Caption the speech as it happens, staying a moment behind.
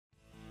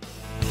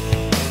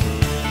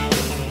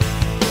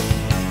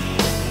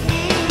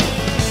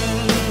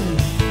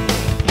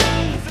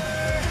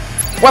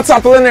What's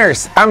up,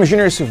 learners? I'm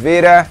Junior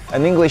Silveira,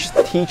 an English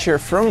teacher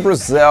from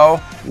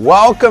Brazil.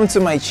 Welcome to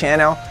my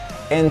channel,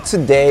 and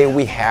today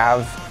we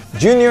have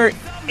Junior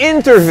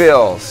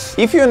interviews.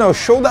 If you know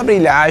Show da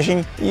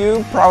Brilhagem,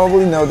 you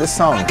probably know this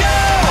song.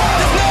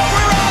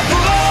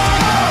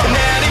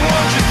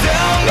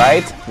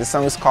 Right? The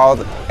song is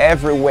called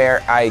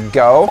Everywhere I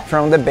Go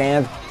from the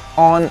band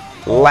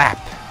ONLAP.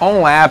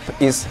 ONLAP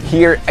is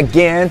here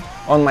again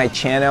on my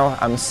channel.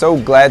 I'm so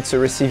glad to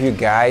receive you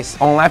guys.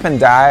 ONLAP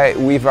and I,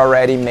 we've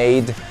already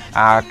made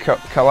a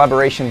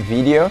collaboration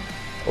video,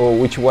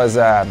 which was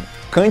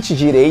Cante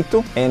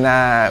Direito, and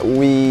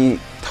we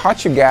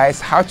taught you guys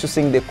how to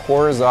sing the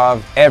chorus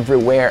of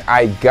Everywhere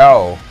I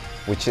Go,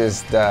 which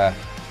is the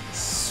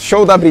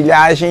Show da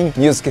Brilhagem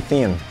music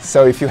theme.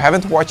 So if you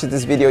haven't watched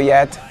this video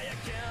yet,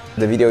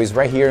 the video is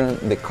right here in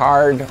the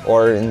card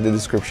or in the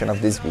description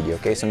of this video,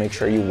 okay? So make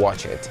sure you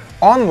watch it.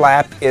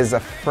 ONLAP is a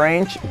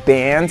French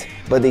band,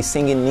 but they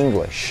sing in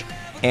English.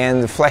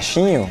 And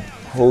Flashinho,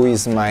 who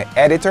is my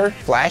editor,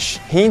 Flash,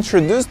 he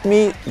introduced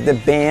me the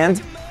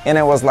band, and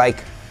I was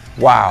like,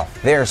 wow,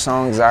 their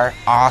songs are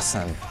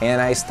awesome. And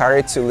I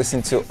started to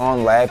listen to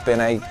ONLAP,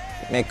 and I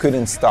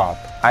couldn't stop.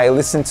 I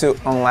listen to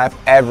ONLAP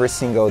every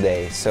single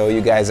day, so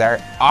you guys are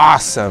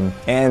awesome.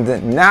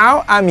 And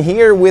now I'm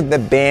here with the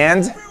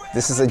band.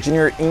 This is a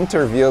Junior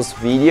interviews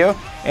video,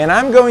 and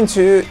I'm going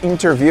to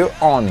interview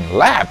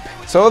ONLAP.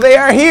 So they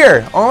are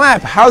here.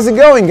 ONLAP, how's it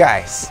going,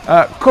 guys?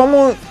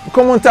 Comment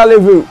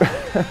allez-vous?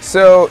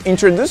 So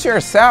introduce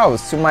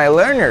yourselves to my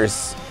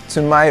learners,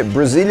 to my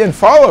Brazilian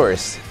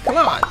followers. Come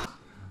on.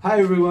 Hi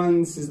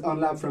everyone, this is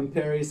ONLAP from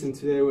Paris, and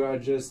today we are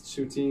just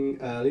shooting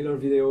a little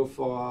video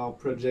for our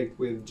project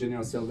with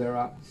Junior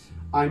Silveira.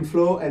 I'm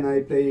Flo, and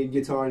I play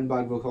guitar and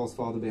back vocals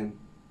for the band.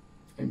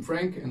 I'm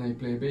Frank, and I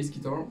play bass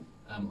guitar.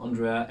 I'm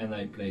Andrea, and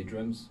I play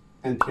drums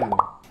and piano.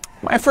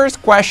 My first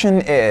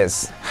question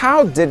is,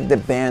 how did the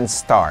band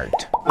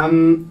start?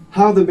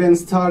 How the band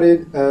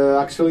started,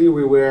 actually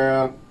we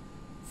were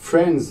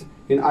friends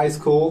in high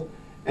school,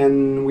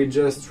 and we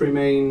just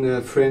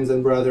remained friends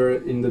and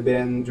brothers in the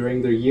band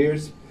during the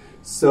years.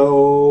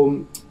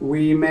 So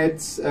we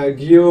met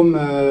Guillaume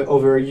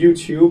over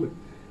YouTube.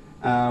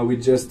 We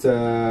just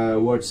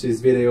watched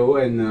his video,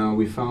 and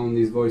we found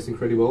his voice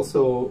incredible.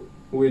 So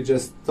we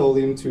just told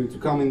him to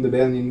come in the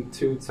band in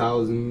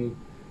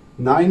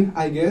 2009,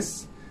 I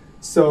guess.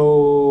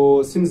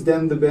 So since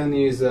then the band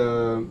is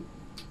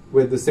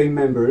with the same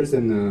members,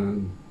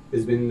 and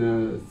it's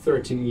been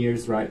 13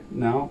 years right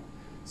now.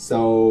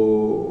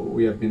 So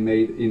we have been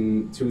made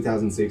in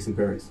 2006 in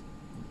Paris.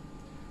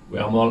 We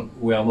are more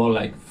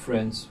like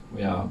friends.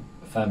 We are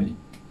a family.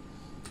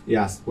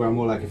 Yes, we are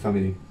more like a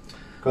family.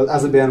 Because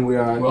as a band,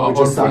 we're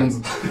just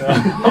friends.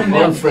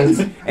 All friends.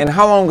 And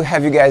how long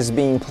have you guys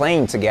been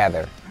playing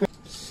together?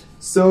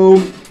 So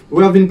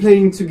we have been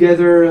playing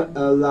together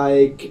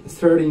like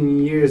 13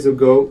 years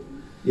ago.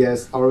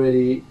 Yes,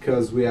 already,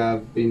 because we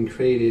have been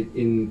created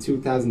in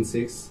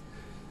 2006.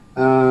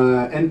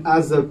 And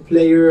as a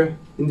player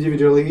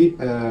individually,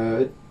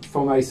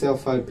 for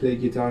myself, I play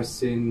guitar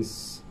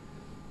since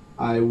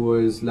I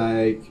was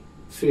like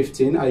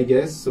 15, I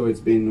guess. So it's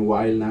been a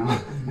while now.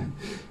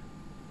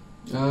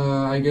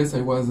 I guess I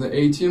was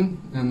 18,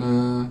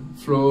 and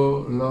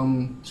Flo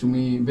loaned to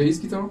me bass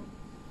guitar.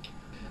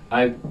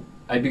 I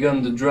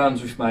began the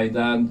drums with my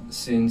dad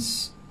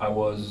since I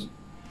was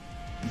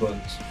about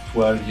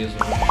 12 years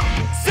old.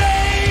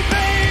 Save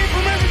me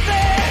from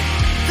everything.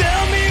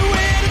 Tell me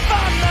where to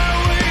find my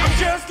way. I'm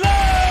just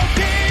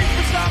looking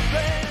for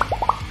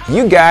something.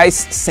 You guys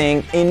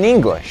sing in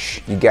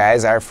English. You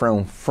guys are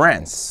from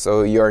France,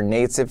 so your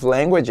native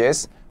language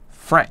is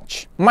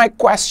French. My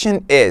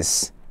question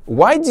is,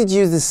 why did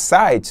you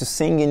decide to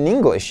sing in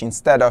English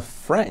instead of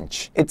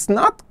French? It's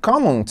not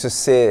common to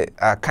see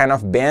a kind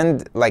of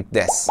band like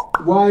this.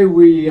 Why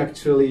we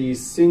actually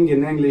sing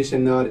in English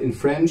and not in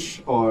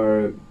French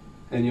or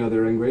any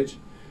other language?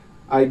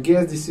 I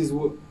guess this is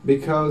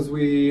because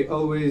we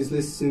always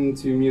listen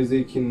to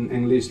music in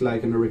English,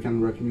 like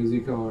American rock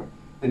music or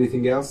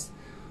anything else.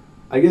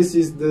 I guess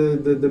it's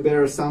the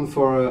better sound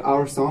for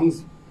our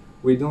songs.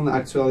 We don't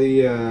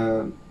actually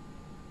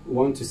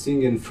want to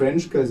sing in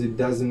French because it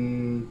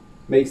doesn't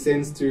make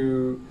sense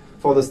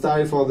for the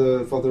style, for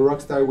the rock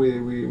style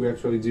we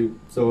actually do.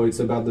 So it's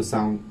about the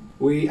sound.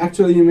 We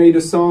actually made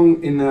a song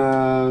in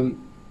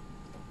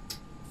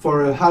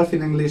for half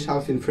in English,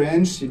 half in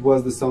French. It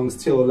was the song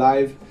 "Still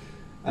Alive,"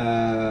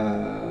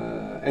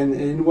 and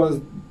it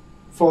was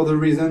for the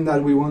reason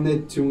that we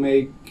wanted to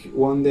make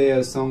one day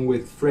a song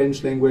with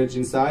French language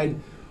inside.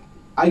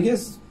 I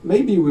guess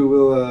maybe we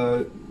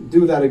will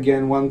do that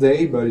again one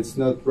day, but it's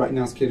not right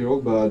now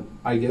scheduled. But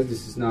I guess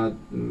this is not,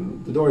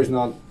 the door is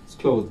not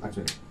closed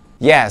actually.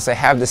 Yes, I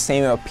have the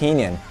same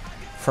opinion.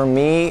 For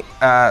me,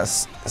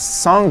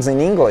 songs in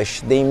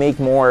English, they make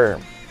more,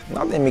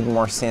 not they make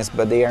more sense,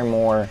 but they are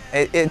more,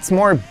 it's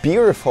more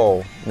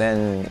beautiful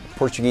than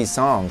Portuguese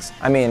songs.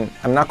 I mean,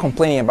 I'm not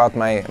complaining about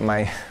my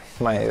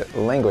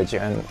language,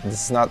 and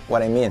this is not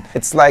what I mean.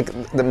 It's like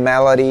the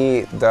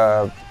melody,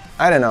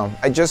 I don't know,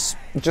 I just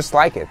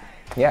like it,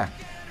 yeah.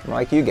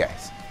 like you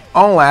guys.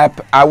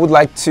 ONLAP, I would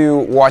like to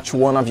watch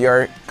one of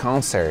your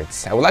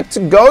concerts. I would like to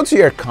go to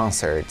your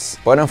concerts,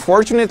 but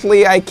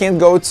unfortunately I can't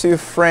go to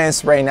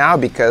France right now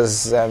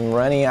because I'm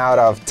running out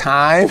of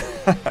time.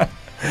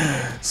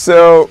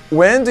 So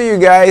when do you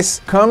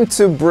guys come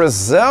to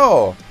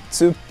Brazil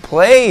to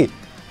play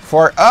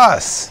for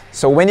us?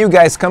 So when you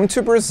guys come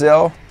to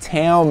Brazil,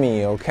 tell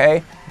me,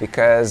 okay?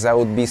 Because I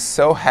would be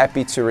so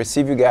happy to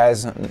receive you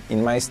guys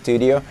in my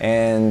studio,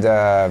 and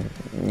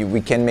we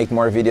can make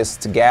more videos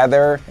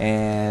together,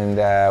 and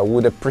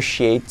would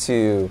appreciate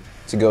to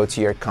go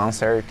to your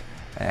concert,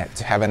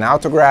 to have an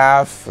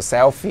autograph, a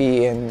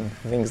selfie, and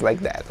things like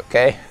that,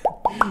 okay?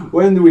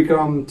 When do we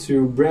come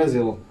to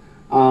Brazil?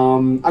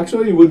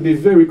 Actually, it would be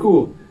very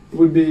cool. It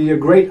would be a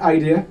great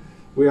idea.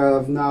 We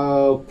have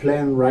now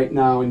planned right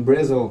now in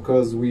Brazil,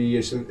 because we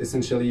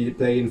essentially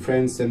play in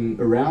France and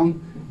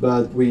around,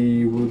 but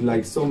we would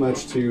like so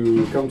much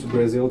to come to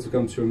Brazil, to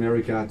come to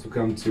America, to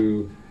come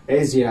to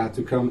Asia,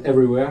 to come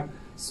everywhere.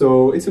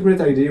 So it's a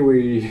great idea.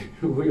 We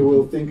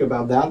will think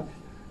about that.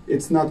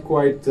 It's not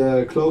quite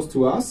close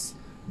to us,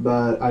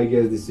 but I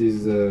guess this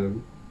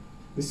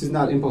is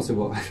not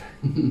impossible.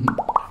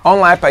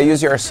 ONLAP, I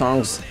use your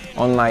songs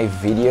on my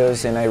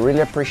videos, and I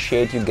really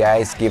appreciate you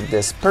guys give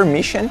this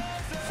permission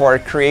for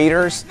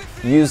creators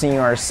using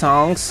your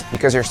songs,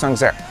 because your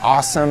songs are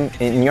awesome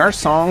and your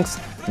songs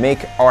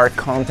make our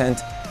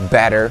content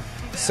better.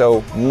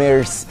 So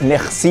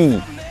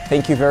merci.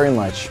 Thank you very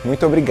much.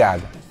 Muito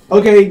obrigado.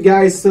 Okay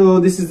guys, so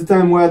this is the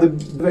time where the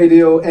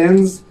video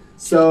ends.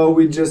 So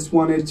we just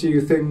wanted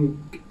to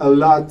thank a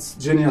lot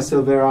Junior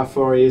Silveira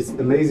for his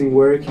amazing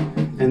work,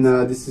 and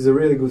this is a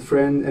really good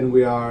friend, and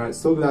we are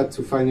so glad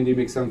to finally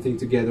make something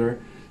together.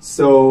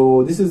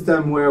 So this is the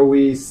time where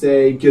we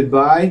say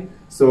goodbye.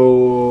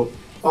 So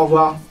au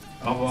revoir.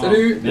 Au revoir.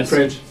 Salut. In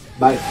French.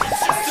 Bye.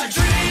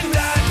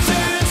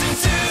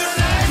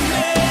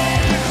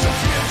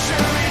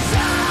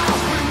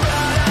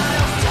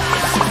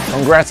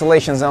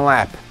 Congratulations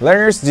ONLAP.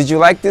 Learners, did you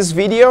like this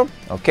video?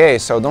 Okay,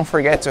 so don't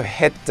forget to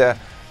hit the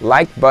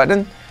like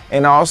button,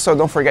 and also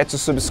don't forget to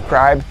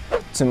subscribe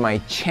to my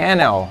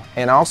channel,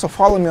 and also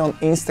follow me on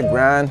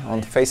Instagram,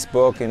 on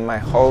Facebook, and my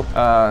whole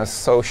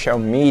social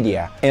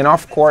media. And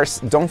of course,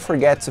 don't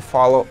forget to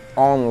follow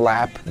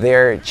ONLAP.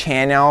 Their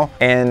channel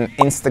and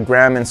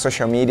Instagram and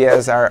social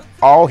medias are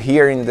all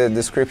here in the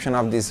description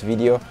of this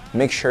video.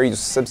 Make sure you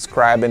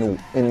subscribe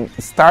and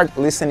start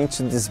listening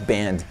to this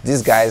band.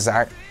 These guys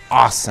are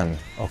awesome,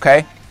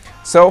 okay?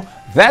 So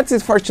that's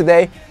it for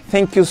today.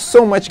 Thank you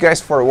so much guys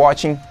for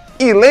watching,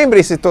 e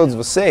lembrem-se todos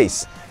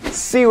vocês,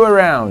 see you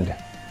around.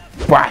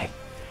 Bye.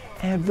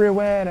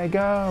 Everywhere I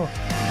go.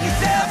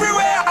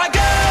 Everywhere I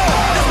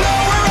go.